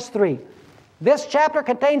 14, verse 3. This chapter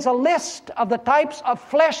contains a list of the types of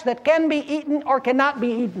flesh that can be eaten or cannot be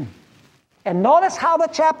eaten. And notice how the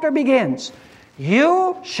chapter begins.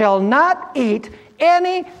 You shall not eat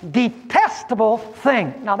any detestable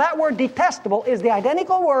thing. Now that word detestable is the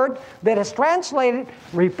identical word that is translated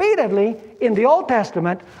repeatedly in the Old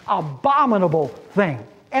Testament, abominable thing.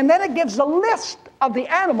 And then it gives a list of the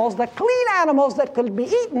animals, the clean animals that could be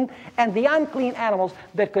eaten and the unclean animals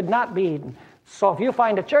that could not be eaten. So if you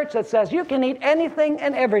find a church that says you can eat anything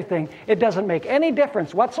and everything, it doesn't make any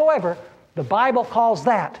difference whatsoever, the Bible calls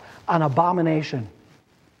that an abomination.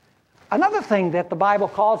 Another thing that the Bible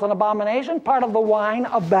calls an abomination, part of the wine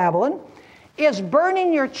of Babylon, is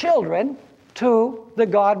burning your children to the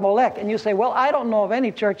god Molech. And you say, well, I don't know of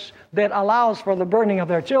any church that allows for the burning of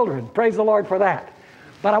their children. Praise the Lord for that.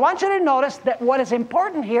 But I want you to notice that what is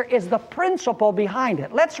important here is the principle behind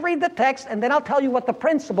it. Let's read the text, and then I'll tell you what the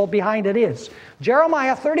principle behind it is.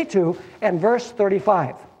 Jeremiah 32 and verse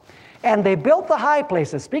 35. And they built the high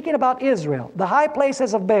places, speaking about Israel, the high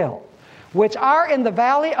places of Baal, which are in the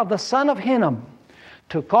valley of the son of Hinnom,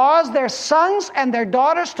 to cause their sons and their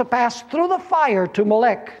daughters to pass through the fire to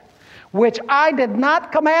Molech, which I did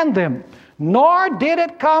not command them, nor did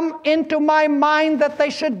it come into my mind that they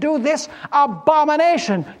should do this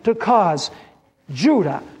abomination to cause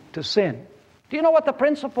Judah to sin. Do you know what the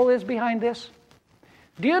principle is behind this?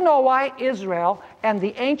 Do you know why Israel and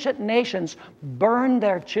the ancient nations burned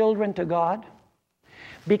their children to God?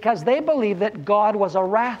 Because they believed that God was a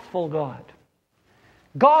wrathful God.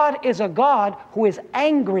 God is a God who is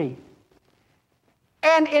angry.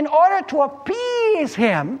 And in order to appease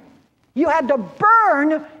Him, you had to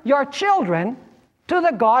burn your children to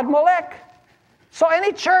the god Molech. So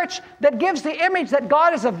any church that gives the image that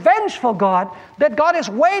God is a vengeful God, that God is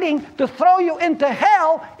waiting to throw you into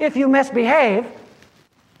hell if you misbehave,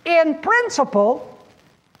 in principle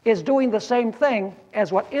is doing the same thing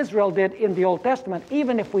as what Israel did in the Old Testament,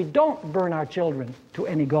 even if we don't burn our children to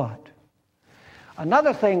any god.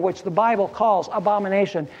 Another thing which the Bible calls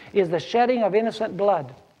abomination is the shedding of innocent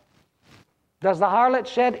blood. Does the harlot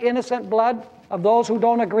shed innocent blood of those who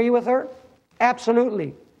don't agree with her?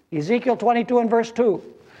 Absolutely. Ezekiel 22 and verse 2.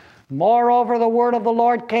 Moreover, the word of the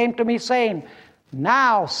Lord came to me, saying,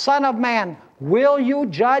 Now, son of man, will you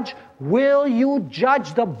judge? Will you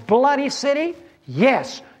judge the bloody city?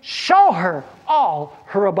 Yes, show her all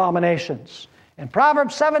her abominations. And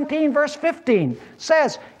Proverbs 17 verse 15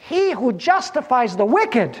 says, He who justifies the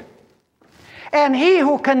wicked and he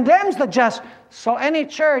who condemns the just. So any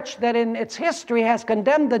church that in its history has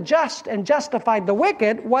condemned the just and justified the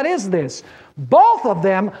wicked, what is this? Both of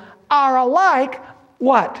them are alike,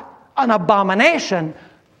 what? An abomination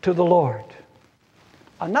to the Lord.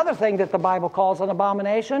 Another thing that the Bible calls an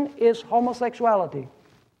abomination is homosexuality.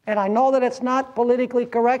 And I know that it's not politically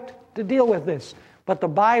correct to deal with this, but the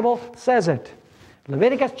Bible says it.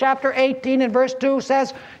 Leviticus chapter 18 and verse 2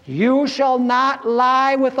 says, You shall not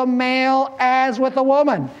lie with a male as with a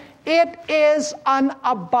woman. It is an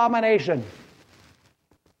abomination.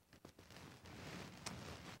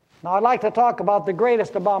 Now I'd like to talk about the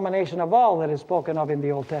greatest abomination of all that is spoken of in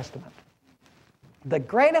the Old Testament. The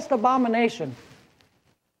greatest abomination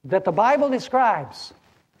that the Bible describes,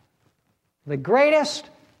 the greatest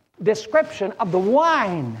description of the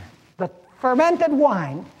wine, the fermented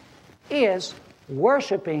wine, is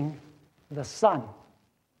worshiping the sun.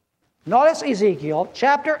 Notice Ezekiel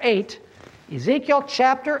chapter 8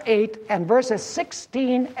 and verses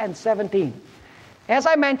 16 and 17. As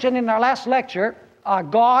I mentioned in our last lecture,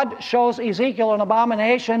 God shows Ezekiel an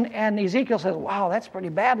abomination, and Ezekiel says, Wow, that's pretty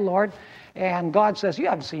bad, Lord. And God says, You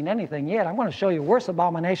haven't seen anything yet. I'm going to show you a worse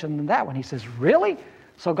abomination than that one. He says, Really?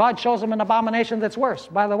 So God shows him an abomination that's worse.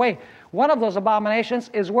 By the way, one of those abominations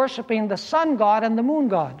is worshiping the sun god and the moon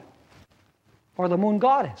god, or the moon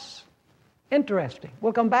goddess. Interesting.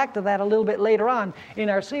 We'll come back to that a little bit later on in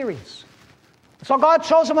our series. So God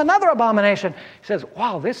shows him another abomination. He says,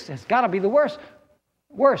 Wow, this has got to be the worst.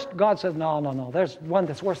 God says, No. There's one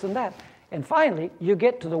that's worse than that. And finally, you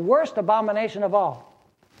get to the worst abomination of all.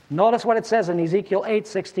 Notice what it says in Ezekiel 8,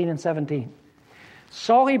 16 and 17.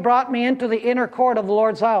 So he brought me into the inner court of the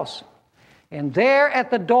Lord's house. And there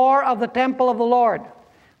at the door of the temple of the Lord,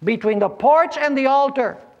 between the porch and the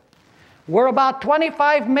altar, were about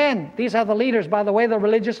 25 men. These are the leaders, by the way, the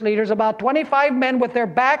religious leaders. About 25 men with their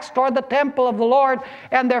backs toward the temple of the Lord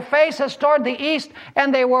and their faces toward the east,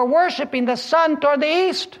 and they were worshiping the sun toward the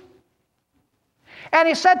east. And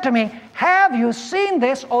he said to me, Have you seen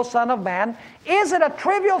this, O son of man? Is it a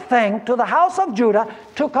trivial thing to the house of Judah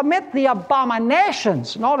to commit the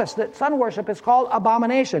abominations? Notice that sun worship is called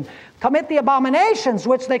abomination. Commit the abominations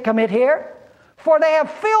which they commit here, for they have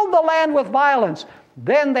filled the land with violence.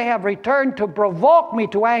 Then they have returned to provoke me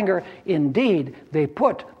to anger. Indeed, they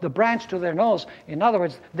put the branch to their nose. In other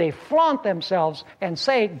words, they flaunt themselves and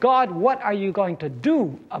say, God, what are you going to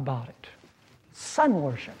do about it? Sun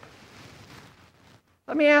worship.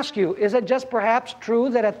 Let me ask you, is it just perhaps true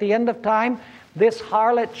that at the end of time, this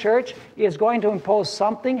harlot church is going to impose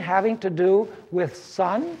something having to do with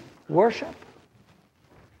sun worship?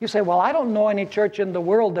 You say, well, I don't know any church in the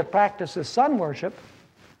world that practices sun worship.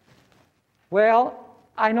 Well,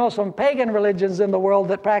 I know some pagan religions in the world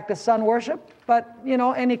that practice sun worship, but,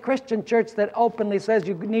 any Christian church that openly says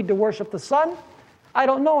you need to worship the sun, I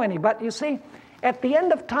don't know any. But you see, at the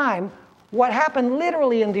end of time, what happened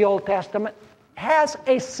literally in the Old Testament has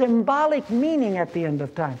a symbolic meaning at the end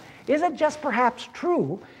of time. Is it just perhaps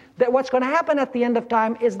true that what's going to happen at the end of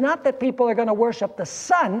time is not that people are going to worship the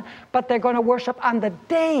sun, but they're going to worship on the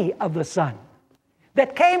day of the sun?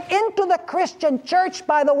 That came into the Christian church,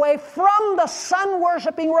 by the way, from the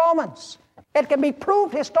sun-worshiping Romans. It can be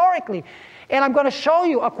proved historically. And I'm going to show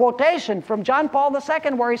you a quotation from John Paul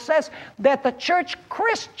II where he says that the church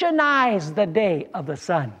Christianized the day of the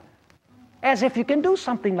sun. As if you can do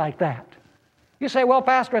something like that. You say, well,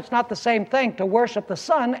 Pastor, it's not the same thing to worship the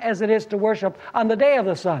sun as it is to worship on the day of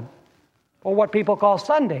the sun, or what people call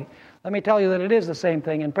Sunday. Let me tell you that it is the same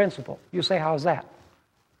thing in principle. You say, how is that?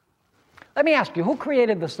 Let me ask you, who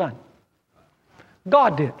created the sun?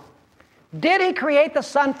 God did. Did He create the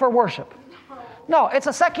sun for worship? No, it's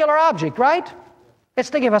a secular object, right? It's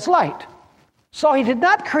to give us light. So He did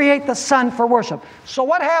not create the sun for worship. So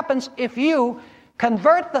what happens if you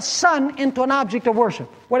convert the sun into an object of worship?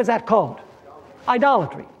 What is that called?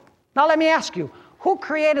 Idolatry. Now let me ask you, who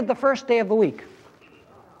created the first day of the week?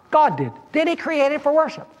 God did. Did He create it for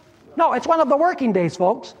worship? No, it's one of the working days,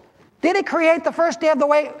 folks. Did He create the first day of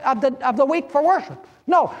the week for worship?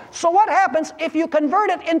 No. So what happens if you convert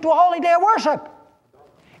it into a holy day of worship?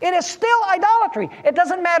 It is still idolatry. It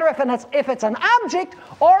doesn't matter if it's an object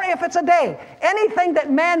or if it's a day. Anything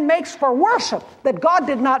that man makes for worship, that God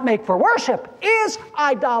did not make for worship, is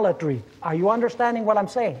idolatry. Are you understanding what I'm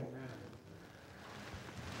saying?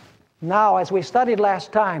 Now, as we studied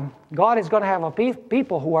last time, God is going to have a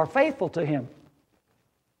people who are faithful to Him,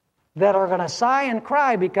 that are going to sigh and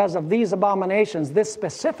cry because of these abominations, this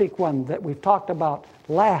specific one that we've talked about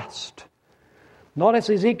last. Notice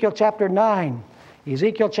Ezekiel chapter 9.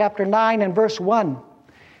 Ezekiel chapter 9 and verse 1.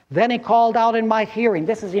 Then He called out in my hearing.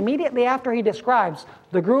 This is immediately after He describes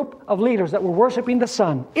the group of leaders that were worshiping the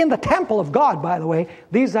sun. In the temple of God, by the way.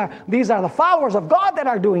 These are the followers of God that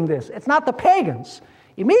are doing this. It's not the pagans.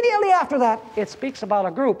 Immediately after that, it speaks about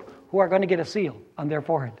a group who are going to get a seal on their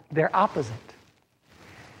forehead. They're opposite.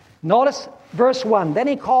 Notice verse 1. Then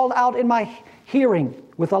He called out in my hearing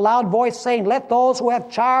with a loud voice, saying, let those who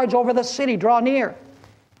have charge over the city draw near,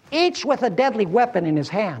 each with a deadly weapon in his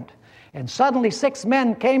hand. And suddenly 6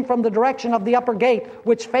 men came from the direction of the upper gate,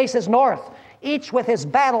 which faces north, each with his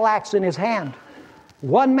battle axe in his hand.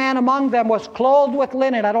 One man among them was clothed with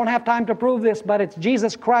linen. I don't have time to prove this, but it's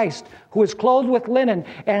Jesus Christ, who is clothed with linen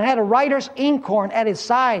and had a writer's inkhorn at his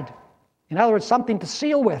side. In other words, something to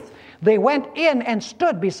seal with. They went in and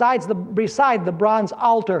stood beside the bronze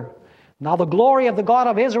altar. Now the glory of the God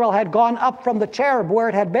of Israel had gone up from the cherub where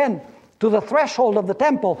it had been to the threshold of the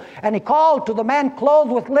temple. And He called to the man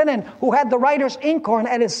clothed with linen who had the writer's inkhorn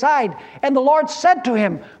at his side. And the Lord said to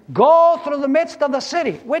him, go through the midst of the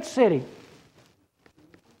city. Which city?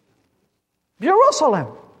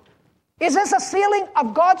 Jerusalem. Is this a sealing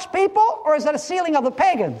of God's people, or is it a sealing of the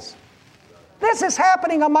pagans? This is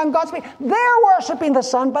happening among God's people. They're worshiping the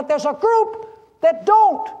sun, but there's a group that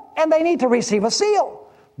don't, and they need to receive a seal.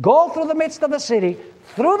 Go through the midst of the city,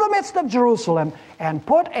 through the midst of Jerusalem, and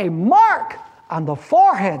put a mark on the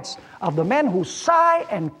foreheads of the men who sigh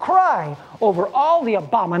and cry over all the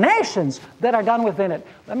abominations that are done within it.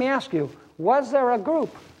 Let me ask you, was there a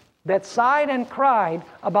group that sighed and cried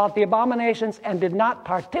about the abominations and did not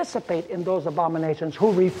participate in those abominations,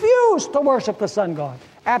 who refused to worship the sun god?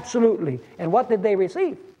 Absolutely. And what did they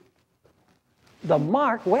receive? The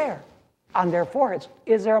mark where? On their foreheads.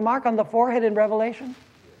 Is there a mark on the forehead in Revelation?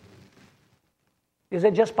 Is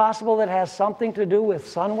it just possible that it has something to do with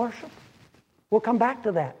sun worship? We'll come back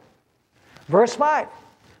to that. Verse 5.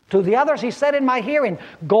 To the others He said in my hearing,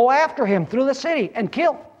 go after him through the city and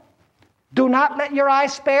kill. Do not let your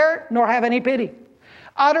eyes spare, nor have any pity.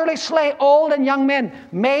 Utterly slay old and young men,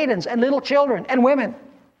 maidens and little children and women.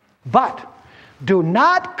 But do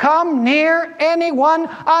not come near anyone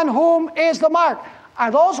on whom is the mark. Are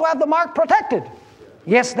those who have the mark protected?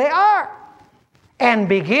 Yes, they are. And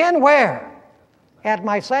begin where? At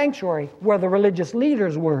my sanctuary, where the religious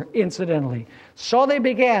leaders were, incidentally. So they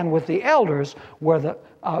began with the elders, where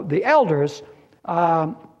the elders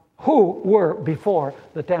who were before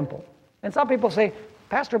the temple. And some people say,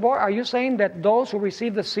 Pastor Bohr, are you saying that those who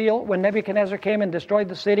received the seal when Nebuchadnezzar came and destroyed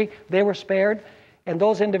the city, they were spared? And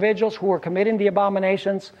those individuals who were committing the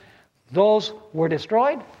abominations, those were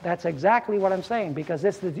destroyed? That's exactly what I'm saying, because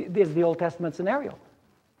this is the Old Testament scenario.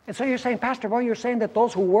 And so you're saying, Pastor Bohr, you're saying that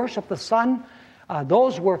those who worship the sun,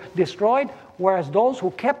 those were destroyed, whereas those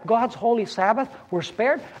who kept God's holy Sabbath were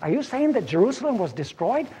spared? Are you saying that Jerusalem was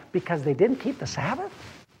destroyed because they didn't keep the Sabbath?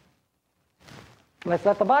 Let's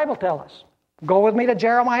let the Bible tell us. Go with me to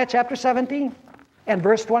Jeremiah chapter 17 and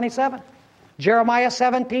verse 27. Jeremiah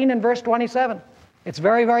 17 and verse 27. It's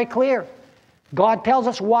very, very clear. God tells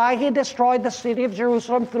us why He destroyed the city of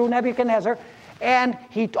Jerusalem through Nebuchadnezzar. And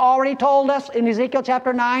He already told us in Ezekiel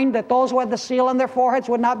chapter 9 that those who had the seal on their foreheads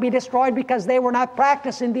would not be destroyed because they were not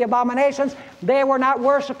practicing the abominations. They were not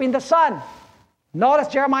worshiping the sun. Notice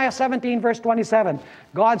Jeremiah 17 verse 27.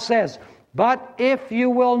 God says, But if you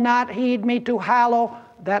will not heed me to hallow,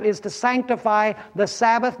 that is to sanctify the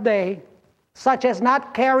Sabbath day, such as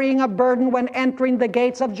not carrying a burden when entering the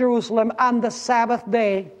gates of Jerusalem on the Sabbath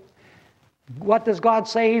day, what does God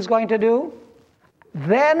say He's going to do?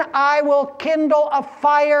 Then I will kindle a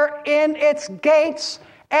fire in its gates,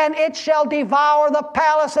 and it shall devour the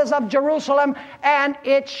palaces of Jerusalem, and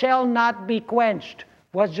it shall not be quenched.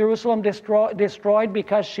 Was Jerusalem destroyed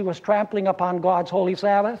because she was trampling upon God's holy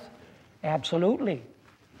Sabbath? Absolutely.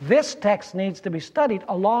 This text needs to be studied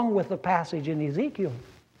along with the passage in Ezekiel.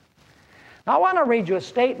 Now I want to read you a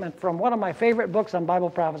statement from one of my favorite books on Bible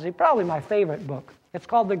prophecy, probably my favorite book. It's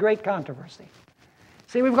called The Great Controversy.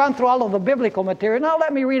 See, we've gone through all of the biblical material. Now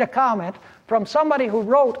let me read a comment from somebody who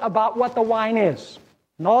wrote about what the wine is.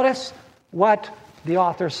 Notice what the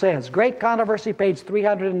author says. Great Controversy, page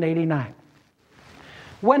 389.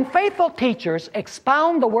 When faithful teachers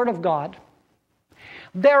expound the Word of God,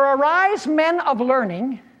 there arise men of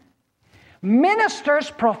learning,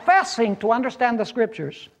 ministers professing to understand the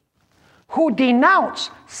Scriptures, who denounce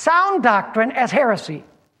sound doctrine as heresy,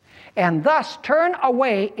 and thus turn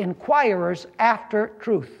away inquirers after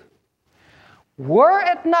truth. Were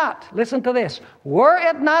it not, listen to this, were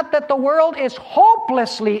it not that the world is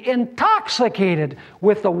hopelessly intoxicated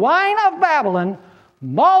with the wine of Babylon,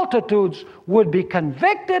 multitudes would be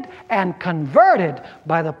convicted and converted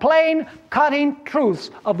by the plain, cutting truths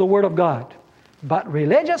of the Word of God. But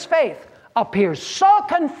religious faith appears so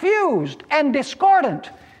confused and discordant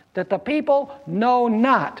that the people know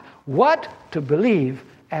not what to believe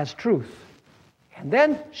as truth. And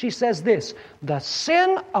then she says this, the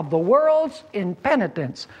sin of the world's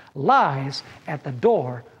impenitence lies at the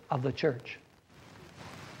door of the church.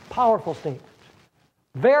 Powerful statement.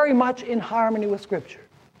 Very much in harmony with Scripture.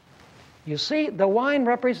 You see, the wine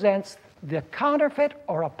represents the counterfeit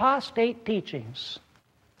or apostate teachings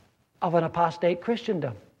of an apostate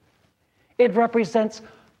Christendom. It represents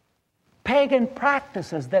pagan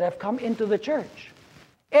practices that have come into the church.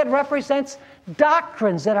 It represents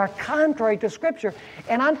doctrines that are contrary to Scripture.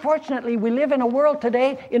 And unfortunately, we live in a world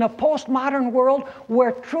today, in a postmodern world,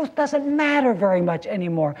 where truth doesn't matter very much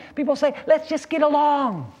anymore. People say, let's just get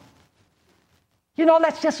along. You know,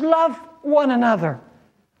 let's just love one another.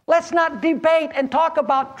 Let's not debate and talk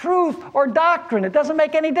about truth or doctrine. It doesn't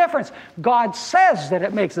make any difference. God says that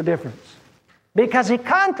it makes a difference, because He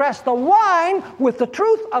contrasts the wine with the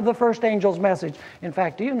truth of the first angel's message. In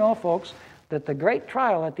fact, do you know, folks, that the great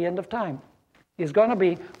trial at the end of time is going to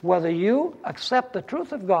be whether you accept the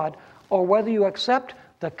truth of God or whether you accept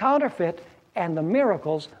the counterfeit and the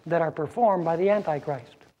miracles that are performed by the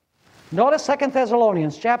Antichrist. Notice 2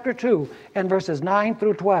 Thessalonians chapter 2 and verses 9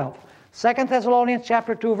 through 12. 2 Thessalonians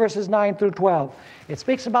chapter 2 verses 9 through 12. It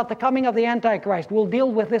speaks about the coming of the Antichrist. We'll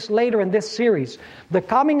deal with this later in this series. The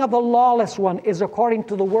coming of the lawless one is according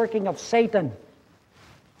to the working of Satan,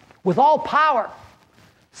 with all power,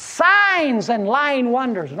 signs and lying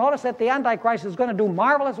wonders. Notice that the Antichrist is going to do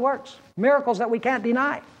marvelous works, miracles that we can't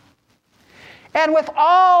deny. And with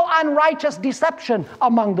all unrighteous deception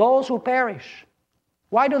among those who perish.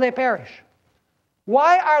 Why do they perish?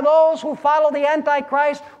 Why are those who follow the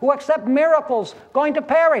Antichrist, who accept miracles, going to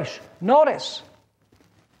perish? Notice.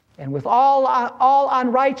 And with all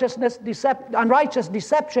unrighteous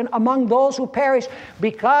deception among those who perish,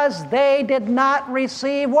 because they did not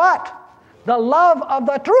receive what? The love of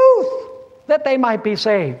the truth, that they might be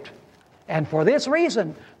saved. And for this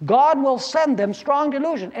reason, God will send them strong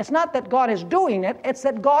delusion. It's not that God is doing it, it's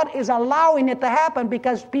that God is allowing it to happen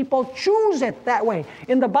because people choose it that way.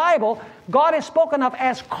 In the Bible, God is spoken of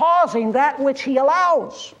as causing that which He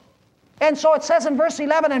allows. And so it says in verse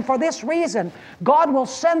 11, and for this reason, God will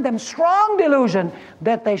send them strong delusion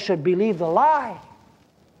that they should believe the lie,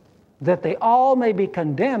 that they all may be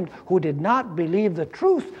condemned who did not believe the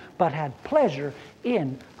truth, but had pleasure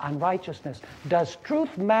in unrighteousness. Does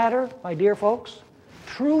truth matter, my dear folks?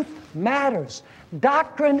 Truth matters.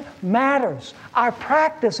 Doctrine matters. Our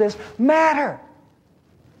practices matter.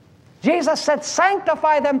 Jesus said,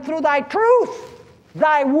 sanctify them through thy truth.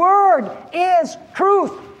 Thy word is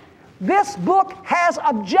truth. This book has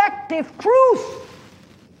objective truth.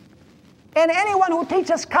 And anyone who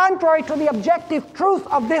teaches contrary to the objective truth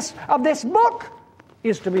of this book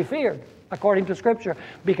is to be feared, according to Scripture,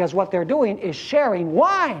 because what they're doing is sharing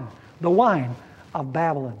wine, the wine of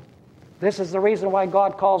Babylon. This is the reason why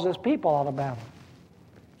God calls His people out of Babylon.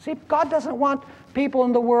 See, God doesn't want people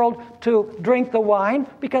in the world to drink the wine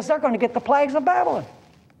because they're going to get the plagues of Babylon.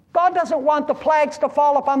 God doesn't want the plagues to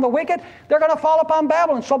fall upon the wicked. They're going to fall upon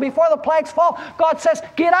Babylon. So before the plagues fall, God says,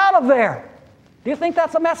 get out of there. Do you think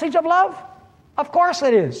that's a message of love? Of course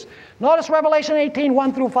it is. Notice Revelation 18,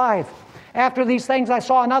 1 through 5. After these things I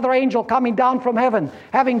saw another angel coming down from heaven,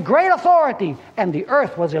 having great authority, and the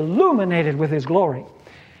earth was illuminated with his glory.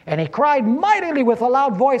 And he cried mightily with a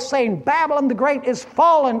loud voice, saying, Babylon the Great is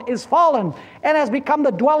fallen, and has become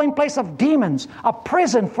the dwelling place of demons, a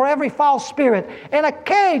prison for every foul spirit, and a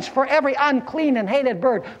cage for every unclean and hated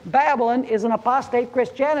bird. Babylon is an apostate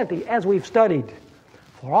Christianity, as we've studied.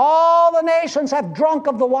 For all the nations have drunk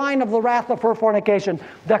of the wine of the wrath of her fornication.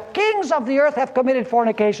 The kings of the earth have committed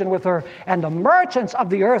fornication with her, and the merchants of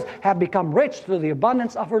the earth have become rich through the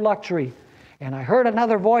abundance of her luxury. And I heard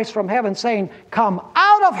another voice from heaven saying, Come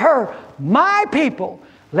out of her, my people,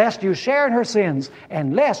 lest you share in her sins,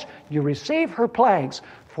 and lest you receive her plagues.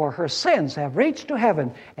 For her sins have reached to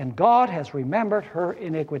heaven, and God has remembered her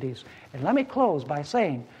iniquities. And let me close by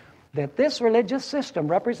saying that this religious system,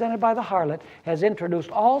 represented by the harlot, has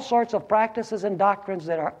introduced all sorts of practices and doctrines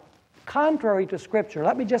that are contrary to Scripture.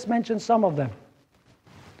 Let me just mention some of them.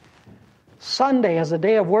 Sunday as a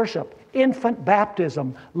day of worship, infant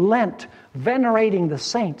baptism, Lent, venerating the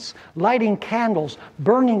saints, lighting candles,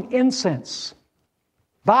 burning incense,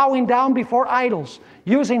 bowing down before idols,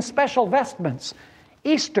 using special vestments,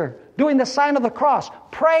 Easter, doing the sign of the cross,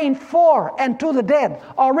 praying for and to the dead,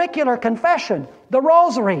 auricular confession, the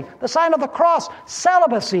rosary, the sign of the cross,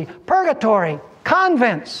 celibacy, purgatory,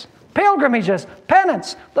 convents, pilgrimages,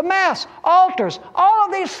 penance, the Mass, altars. All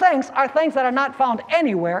of these things are things that are not found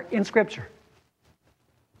anywhere in Scripture.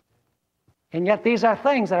 And yet these are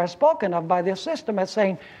things that are spoken of by this system as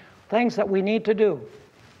saying things that we need to do.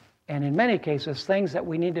 And in many cases, things that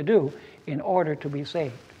we need to do in order to be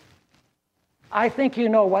saved. I think you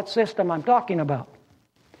know what system I'm talking about.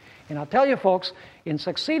 And I'll tell you folks, in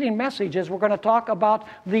succeeding messages, we're going to talk about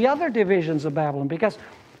the other divisions of Babylon, because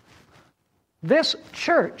this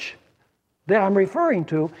church that I'm referring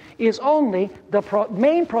to is only the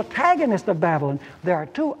main protagonist of Babylon. There are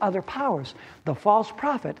two other powers, the false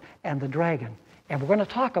prophet and the dragon. And we're going to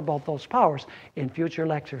talk about those powers in future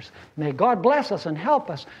lectures. May God bless us and help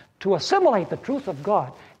us to assimilate the truth of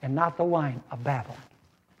God and not the wine of Babylon.